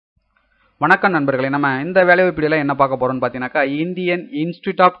வணக்கம் நண்பர்களே. நம்ம இந்த வேலைவாய்ப்பு வீடியோல என்ன பார்க்க போறோம்னு பார்த்தீங்கன்னாக்கா, இந்தியன்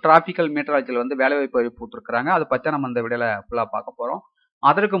இன்ஸ்டிடியூட் ஆஃப் டிராபிக்கல் மீட்டராலஜியில் வந்து வேலைவாய்ப்பு அறிவிப்பு விட்டுருக்காங்க. அதை பற்றி நம்ம இந்த வீடியோல ஃபுல்லாக பார்க்க போறோம்.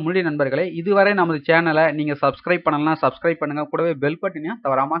 அதற்கு முன்னாடி நண்பர்களே, இதுவரை நமது சேனலை நீங்க சப்ஸ்கிரைப் பண்ணலாம், சப்ஸ்கிரைப் பண்ணுங்க. கூடவே பெல் பட்டனையும்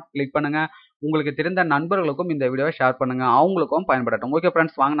தவறாம கிளிக் பண்ணுங்க. உங்களுக்கு தெரிந்த நண்பர்களுக்கும் இந்த வீடியோவை ஷேர் பண்ணுங்க, அவங்களுக்கும் பயன்படட்டும். ஓகே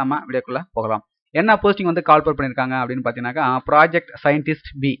ஃப்ரெண்ட்ஸ், வாங்க நம்ம வீடியோக்குள்ள போகலாம். என்ன போஸ்டிங் வந்து கால் பண்ணியிருக்காங்க அப்படின்னு பார்த்தீங்கன்னாக்கா, ப்ராஜெக்ட்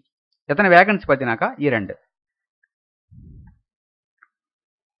சயின்டிஸ்ட் பி. எத்தனை வேகன்சி பார்த்தீங்கன்னாக்கா 2.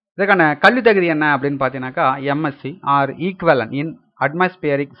 இதுக்கான கல்வி தகுதி என்ன அப்படின்னு பார்த்தீங்கன்னாக்கா, எம்எஸ்சி ஆர் ஈக்குவலன் இன்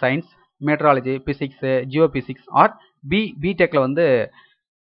atmospheric science, metrology, physics, Jio physics R பிடெக்கில் வந்து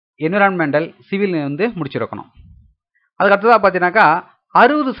என்விரான்மெண்டல் சிவில் வந்து முடிச்சிருக்கணும். அதுக்கு அடுத்ததாக பார்த்தீங்கன்னாக்கா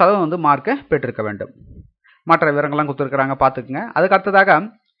 60% வந்து மார்க்கை பெற்றிருக்க வேண்டும். மற்ற விவரங்கள்லாம் கொடுத்துருக்குறாங்க, பார்த்துக்குங்க. அதுக்கு அடுத்ததாக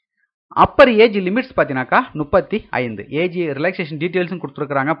அப்பர் ஏஜ் லிமிட்ஸ் பார்த்தீங்கன்னாக்கா 35. ஏஜ் ரிலாக்ஸேஷன் டீட்டெயில்ஸும்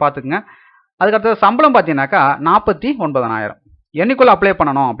கொடுத்துருக்குறாங்க, பார்த்துக்குங்க. அதுக்கு அடுத்தது சம்பளம் பார்த்தீங்கன்னாக்கா 49,000. என்னைக்குள்ள அப்ளை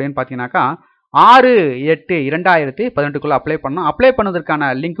பண்ணணும் அப்படின்னு பார்த்தீங்கன்னாக்கா 6/8/2018 அப்ளை பண்ணணும். அப்ளை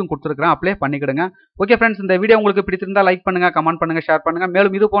பண்ணதற்கான லிங்க்கும் கொடுத்துருக்கிறேன், அப்ளை பண்ணிக்கிடுங்க. ஓகே ஃப்ரெண்ட்ஸ், இந்த வீடியோ உங்களுக்கு பிடித்திருந்தா லைக் பண்ணுங்க, கமெண்ட் பண்ணுங்க, ஷேர் பண்ணுங்க.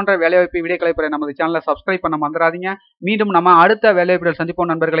 மேலும் இது போன்ற வேலைவாய்ப்பு வீடியோக்களை பெற நமது சேனலை சப்ஸ்கிரைப் பண்ண மறந்துடாதீங்க. மீண்டும் நம்ம அடுத்த வேலைவாய்ப்புகள்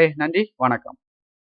சந்திப்போம் நண்பர்களே. நன்றி, வணக்கம்.